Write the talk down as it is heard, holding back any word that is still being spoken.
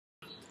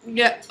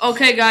Yeah.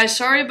 Okay, guys.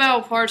 Sorry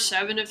about part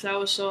 7 if that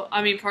was so.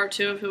 I mean, part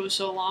 2 if it was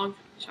so long.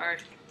 Sorry.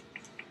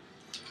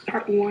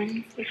 Part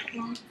 1 was so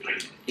long?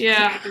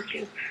 Yeah.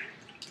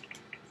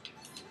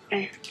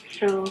 Okay,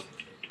 so,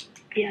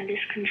 yeah, this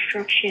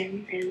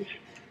construction is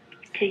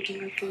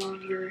taking us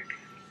longer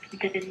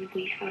than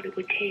we thought it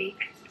would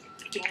take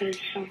because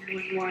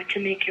someone wanted to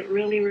make it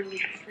really, really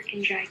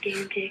freaking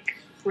gigantic,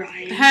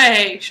 Ryan.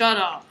 Hey, shut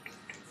up.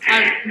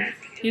 I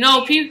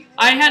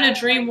had a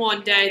dream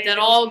one day that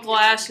all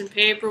glass and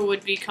paper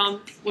would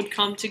come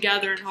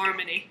together in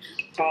harmony.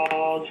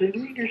 Balls and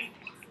wieners.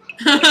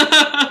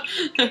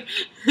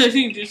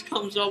 He just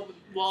comes up with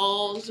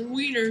balls and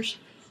wieners.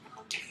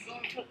 Put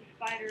the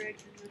spider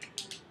eggs in this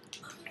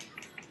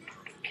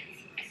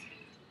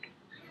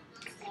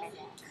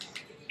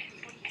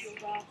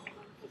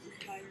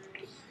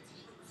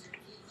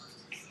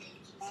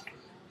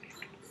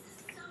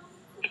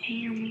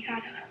Damn, we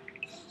got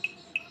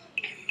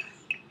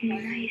a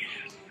nice.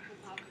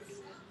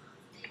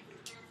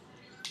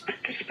 Put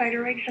the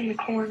spider eggs in the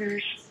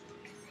corners.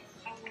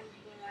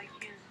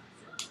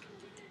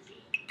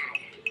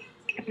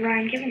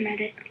 Ryan, give him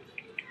edit.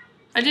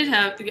 I did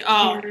have.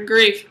 Oh,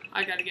 grief!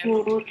 I gotta get.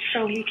 Well,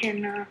 so he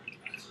can.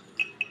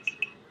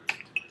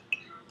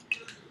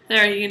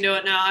 There, he can do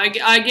it now. I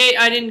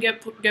didn't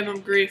give him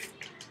grief.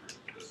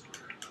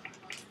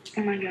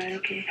 Oh my god.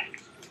 Okay.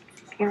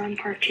 We're on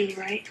part 2,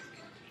 right?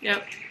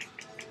 Yep.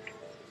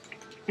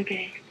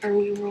 Okay. Are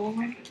we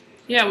rolling?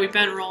 Yeah, we've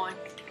been rolling.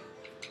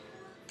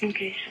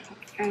 Okay, so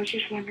I was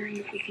just wondering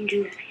if we can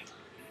do this.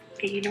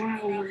 Okay, you know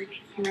how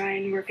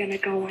Ryan, we're gonna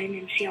go in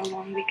and see how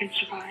long we can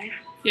survive?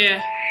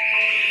 Yeah.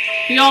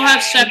 We all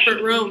have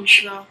separate rooms,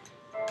 though.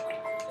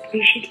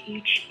 We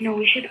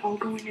should all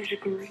go in as a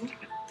group,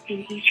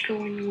 and each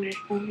go in with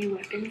only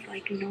weapons,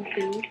 like no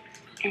food,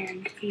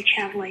 and each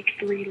have like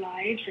 3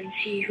 lives, and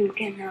see who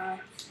can,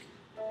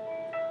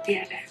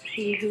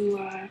 see who,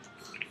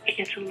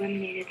 gets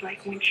eliminated.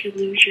 Like once you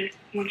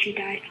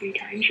die 3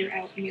 times, you're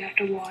out, and you have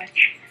to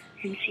watch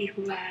and see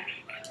who lasts.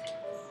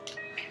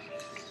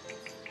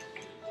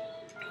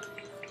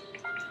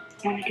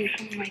 Want to do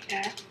something like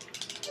that?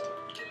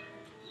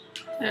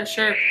 Yeah,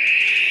 sure.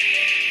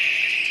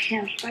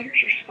 Yeah, the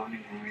spiders are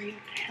spawning already.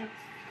 What the hell?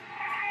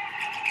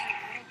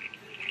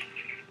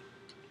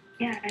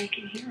 Yeah, I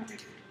can hear them.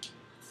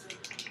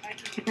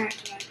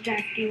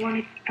 Zach, do you want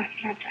to...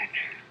 not Zach.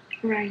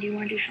 Ryan, do you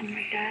want to do something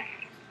like that?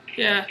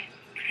 Yeah.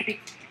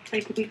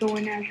 Like we go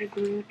in as a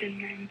group,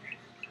 and then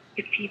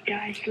if you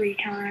die 3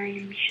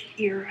 times,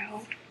 you're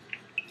out.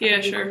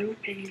 Yeah, sure. Group,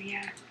 and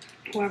yeah,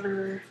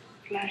 whoever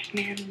last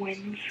man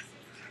wins.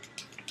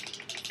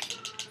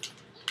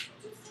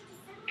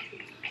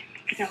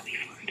 That'll be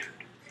fun.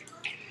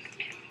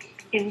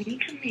 Yeah, we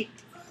need to make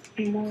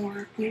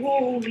more.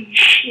 Holy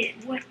shit,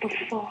 what the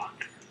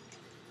fuck?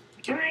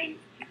 Brian,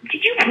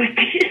 did you put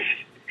this?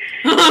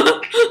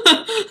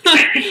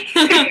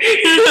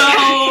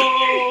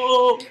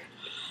 No!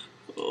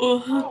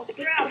 Oh,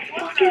 crap, what the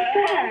fuck is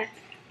that?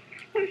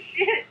 Oh,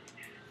 shit.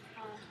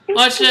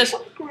 Watch this.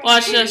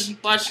 Watch this.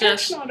 Watch this.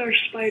 That's not our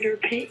spider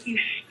pit, you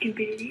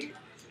stupid idiot.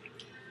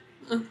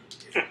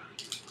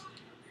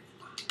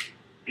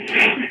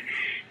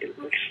 It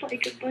looks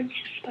like a bunch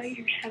of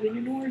spiders having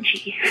an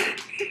orgy.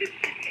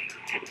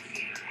 What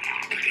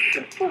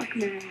the fuck,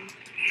 man?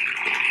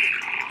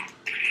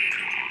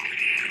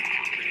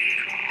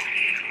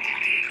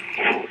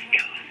 Oh my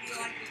god.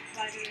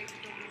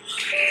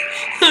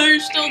 They're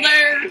still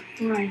there.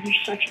 Ryan,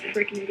 you're such a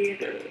freaking idiot.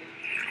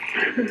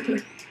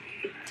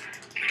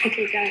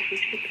 Okay, guys,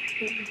 let's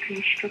get the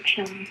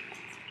construction.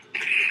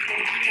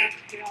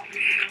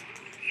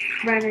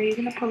 Ryan, are you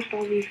gonna post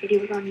all these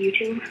videos on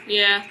YouTube?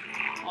 Yeah.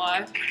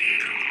 Why?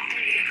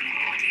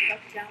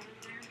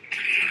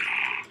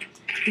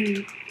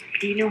 Do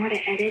you know how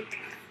to edit?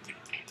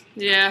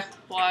 Yeah.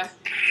 Why?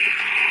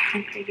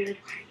 Okay, good.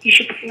 You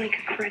should put like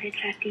a credits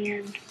at the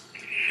end.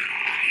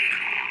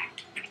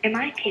 Am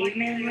I a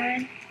caveman,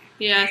 Ryan?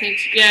 Yeah, I think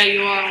so. Yeah,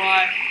 you are.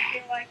 Why?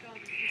 You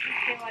should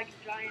feel like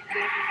giant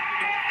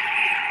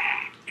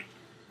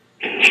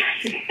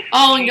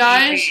Oh, and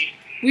guys,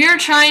 we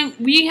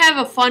have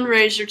a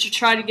fundraiser to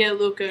try to get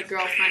Luca a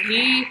girlfriend.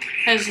 He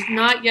has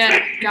not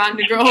yet gotten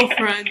a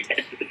girlfriend.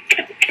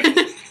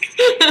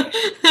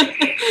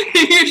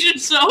 You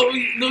should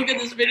look at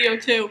this video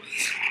too.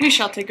 We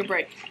shall take a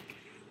break.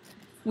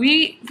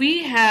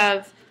 We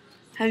have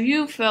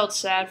you felt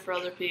sad for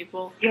other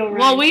people? Yo, Ryan,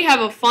 well, we have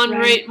a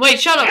fundraiser. Wait,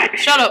 shut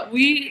up.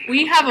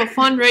 We have a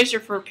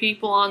fundraiser for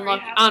people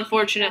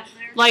unfortunate,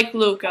 like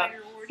Luca.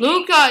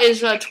 Luca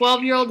is a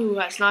 12-year-old who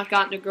has not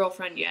gotten a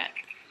girlfriend yet.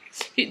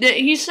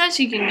 He says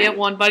he can get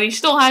one, but he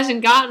still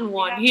hasn't gotten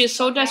one. He is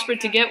so desperate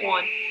to get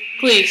one.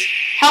 Please,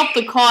 help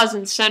the cause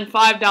and send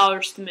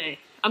 $5 to me.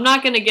 I'm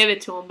not going to give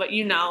it to him, but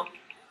you know.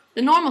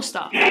 The normal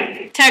stuff.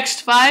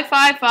 Text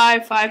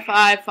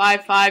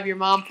 5555555, your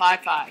mom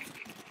 55.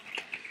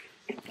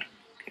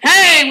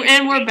 Hey,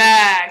 and we're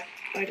back.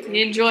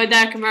 You enjoyed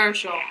that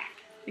commercial.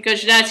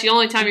 Because that's the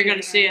only time you're going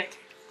to see it.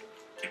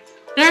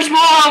 There's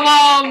more of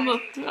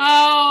them!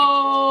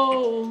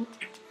 Oh!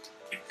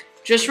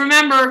 Just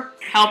remember,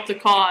 help the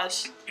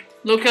cause.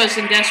 Luca's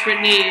in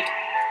desperate need.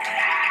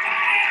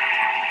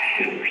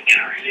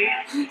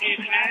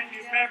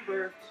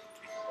 Remember.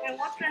 Hey,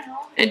 what the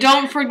hell? And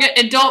don't forget,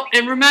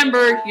 and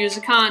remember, use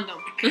a condom.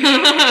 Don't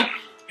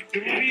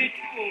be a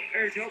tool,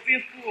 or don't be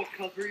a fool,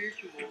 cover your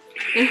tools.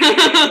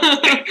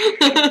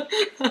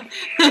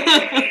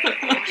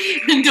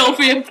 And don't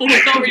be a fool,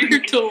 cover your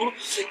tool.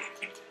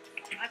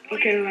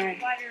 Okay, Ryan.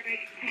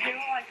 They were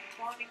like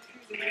spawning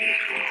through the roof.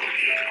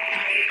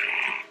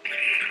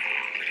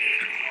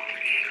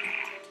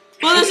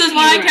 Well, this is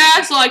my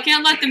castle. I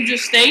can't let them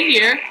just stay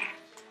here.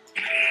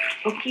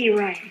 Okay,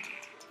 Ryan.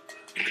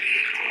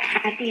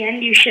 At the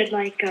end, you should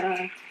like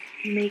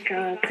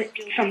put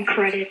some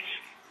credits.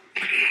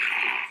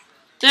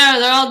 There,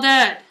 they're all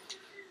dead.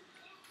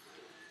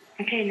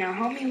 Okay, now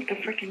help me with the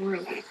freaking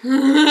roof.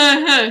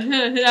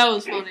 That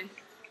was funny.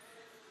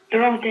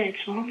 They're all dead,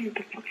 so help me with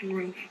the fucking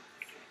roof.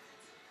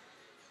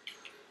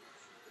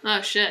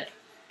 Oh shit.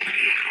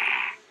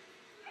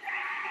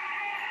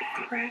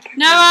 Crap.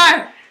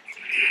 Never!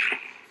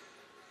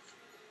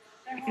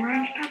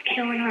 Ryan, stop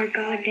killing our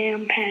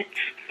goddamn pets.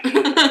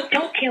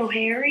 Don't kill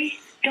Harry.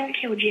 Don't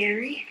kill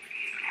Jerry.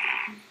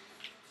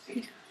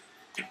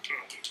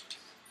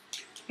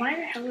 Why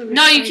the hell are we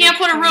No, you can't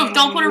put a roof.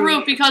 Don't put a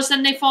roof because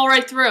then they fall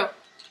right through.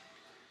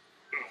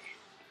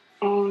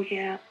 Oh,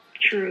 yeah.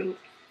 True.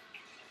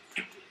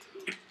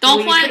 Don't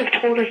You plant. could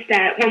have told us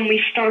that when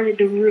we started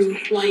the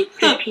roof like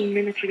 15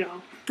 minutes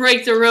ago.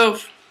 Break the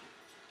roof.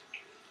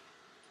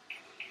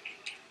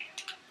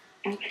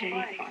 Okay,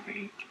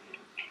 fine.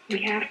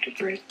 We have to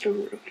break the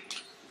roof.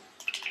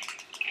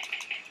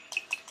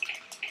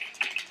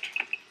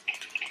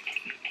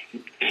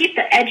 Keep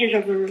the edges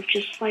of the roof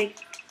just like,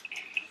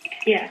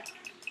 yeah.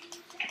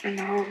 And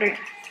the whole there.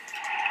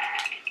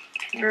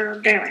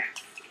 There.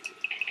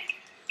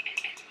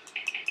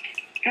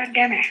 God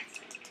damn it.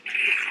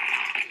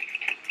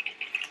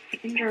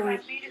 Things are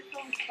like, I made it so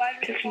the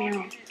spiders piss spawn me in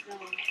off. it now.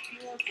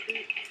 See what's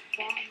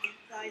spawning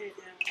inside it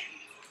now.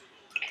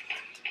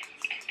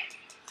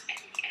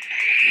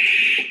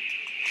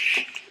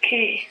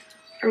 Okay.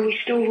 Are we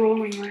still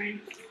rolling, Ryan?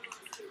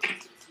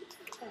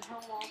 How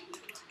long?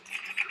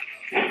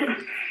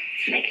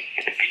 Make it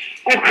epic.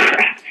 Oh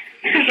crap.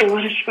 There's a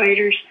lot of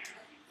spiders.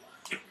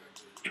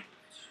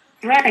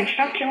 Ryan,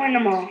 stop killing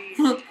them all.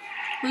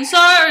 I'm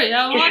sorry.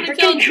 I want to Just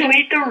kill freaking Jerry.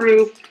 delete the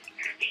roof.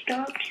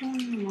 Stop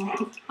killing them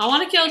all. I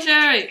want to kill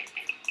Jerry.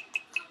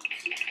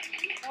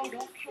 Oh,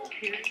 don't kill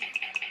Jerry.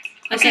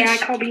 Okay, I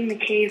call being the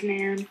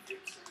caveman,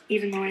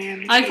 even though I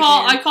am. The I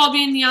caveman. call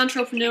being the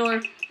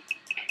entrepreneur.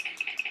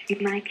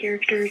 My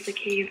character is the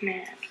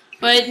caveman.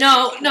 But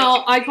no,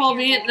 I call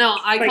being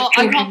I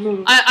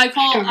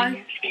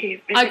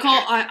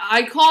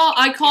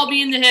call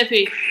being the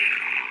hippie.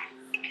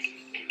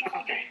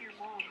 Okay.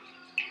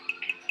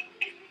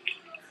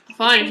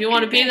 Fine, if you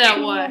want to be that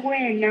way.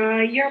 Win,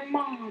 your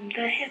mom,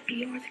 the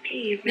hippie, or the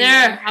caveman.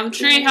 There, I'm a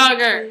tree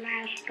hugger.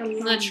 The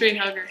I'm the tree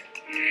hugger.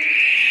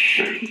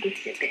 The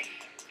hippie.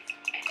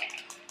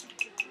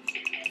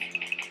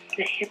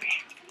 The hippie.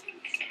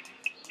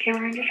 Okay,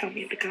 Ryan, just help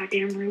me with the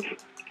goddamn roof.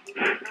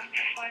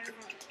 Spiders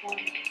aren't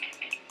spawning.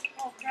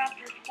 Oh crap,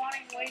 they're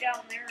spawning way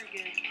down there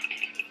again.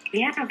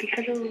 Yeah,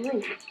 because of the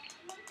roof.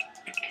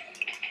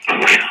 Oh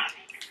my god.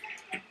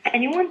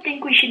 Anyone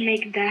think we should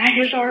make that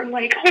as our,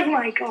 like, oh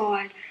my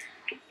god.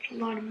 A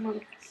lot of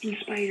motherfucking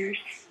spiders.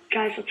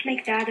 Guys, let's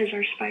make that as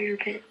our spider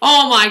pit.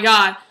 Oh my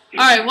god.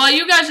 Alright, while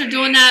you guys are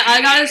doing that,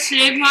 I gotta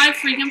save my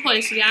freaking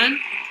place again.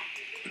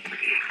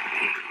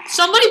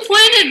 Somebody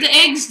planted the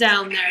eggs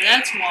down there,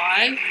 that's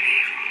why.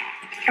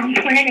 I'm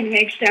planting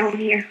eggs down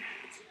here.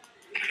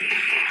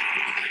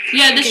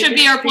 Yeah, this should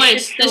be our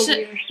place. This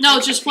should No,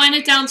 just plant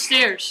it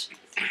downstairs.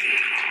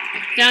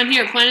 Down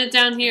here, plant it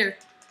down here.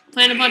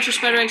 Plant a bunch of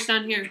spider eggs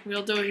down here.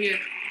 We'll do it here.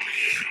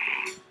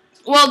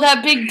 Well,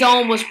 that big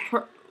dome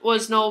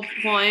was no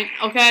point.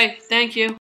 Okay, thank you.